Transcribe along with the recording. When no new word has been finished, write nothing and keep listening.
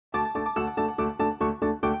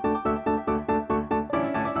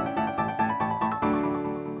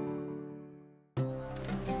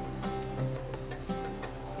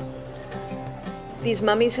These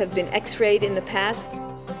mummies have been x-rayed in the past.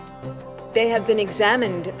 They have been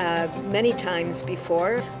examined many times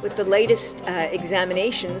before. With the latest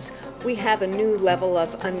examinations, we have a new level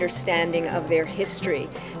of understanding of their history.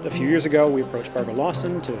 A few years ago, we approached Barbara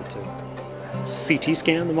Lawson to CT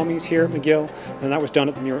scan the mummies here at McGill, and that was done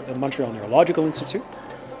at the Montreal Neurological Institute.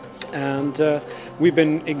 And we've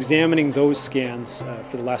been examining those scans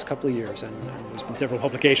for the last couple of years, and there's been several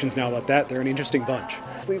publications now about that. They're an interesting bunch.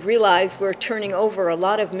 We've realized we're turning over a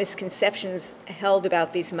lot of misconceptions held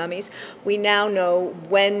about these mummies. We now know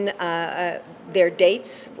when their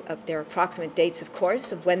dates, their approximate dates, of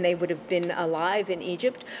course, of when they would have been alive in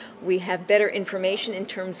Egypt. We have better information in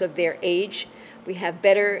terms of their age. We have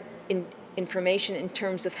better information in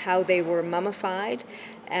terms of how they were mummified,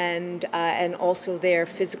 and also their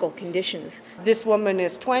physical conditions. This woman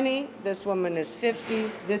is 20, this woman is 50,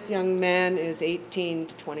 this young man is 18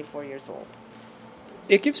 to 24 years old.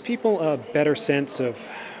 It gives people a better sense of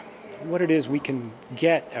what it is we can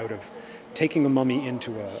get out of taking a mummy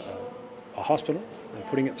into a hospital and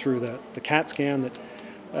putting it through the CAT scan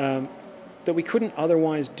that we couldn't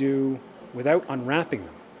otherwise do without unwrapping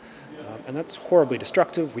them. And that's horribly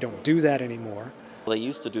destructive. We don't do that anymore. They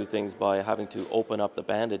used to do things by having to open up the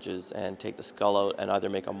bandages and take the skull out and either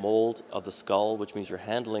make a mold of the skull, which means you're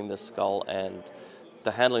handling the skull, and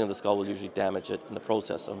the handling of the skull will usually damage it in the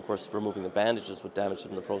process. And of course, removing the bandages would damage it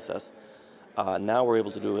in the process. Now we're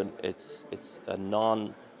able to do it. It's a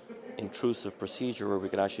non-intrusive procedure where we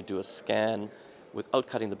can actually do a scan without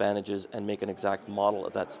cutting the bandages and make an exact model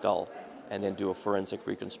of that skull, and then do a forensic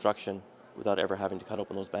reconstruction without ever having to cut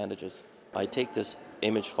open those bandages. I take this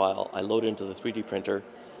image file, I load it into the 3D printer,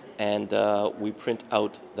 and we print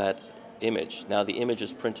out that image. Now the image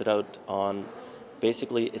is printed out on,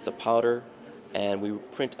 basically it's a powder, and we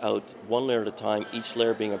print out one layer at a time, each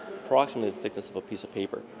layer being approximately the thickness of a piece of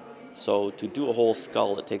paper. So to do a whole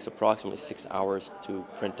skull, it takes approximately 6 hours to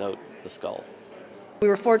print out the skull. We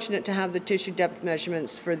were fortunate to have the tissue depth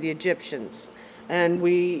measurements for the Egyptians, and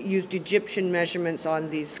we used Egyptian measurements on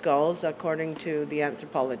these skulls according to the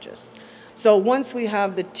anthropologists. So once we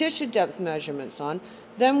have the tissue depth measurements on,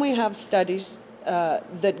 then we have studies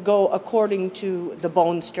that go according to the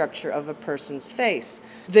bone structure of a person's face.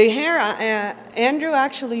 The hair, Andrew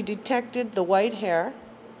actually detected the white hair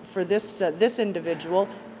for this individual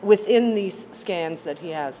within these scans that he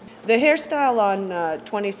has. The hairstyle on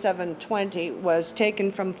 2720 was taken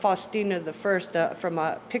from Faustina I, from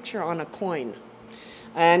a picture on a coin.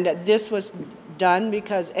 And this was done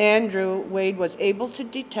because Andrew Wade was able to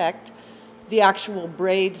detect the actual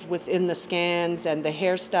braids within the scans and the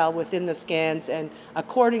hairstyle within the scans, and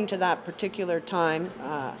according to that particular time,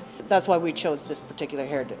 that's why we chose this particular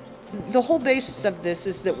hairdo. The whole basis of this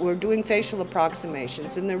is that we're doing facial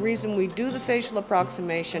approximations, and the reason we do the facial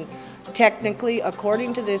approximation technically,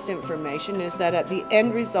 according to this information, is that at the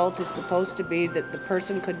end result is supposed to be that the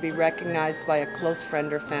person could be recognized by a close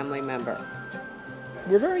friend or family member.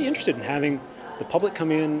 We're very interested in having the public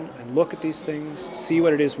come in and look at these things, see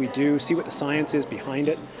what it is we do, see what the science is behind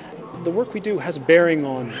it. The work we do has bearing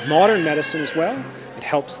on modern medicine as well. It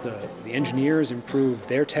helps the engineers improve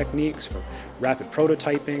their techniques for rapid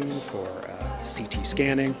prototyping, for CT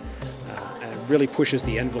scanning, and it really pushes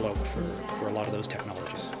the envelope for a lot of those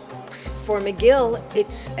technologies. For McGill,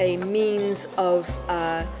 it's a means of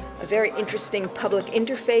a very interesting public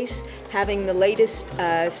interface, having the latest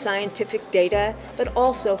scientific data, but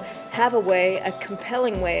also have a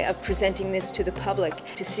compelling way of presenting this to the public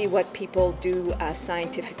to see what people do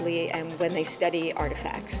scientifically and when they study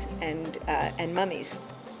artifacts and mummies.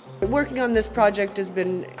 Working on this project has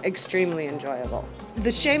been extremely enjoyable.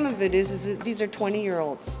 The shame of it is that these are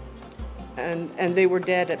 20-year-olds, and they were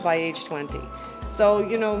dead by age 20. So,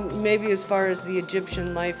 you know, maybe as far as the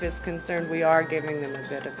Egyptian life is concerned, we are giving them a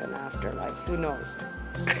bit of an afterlife. Who knows?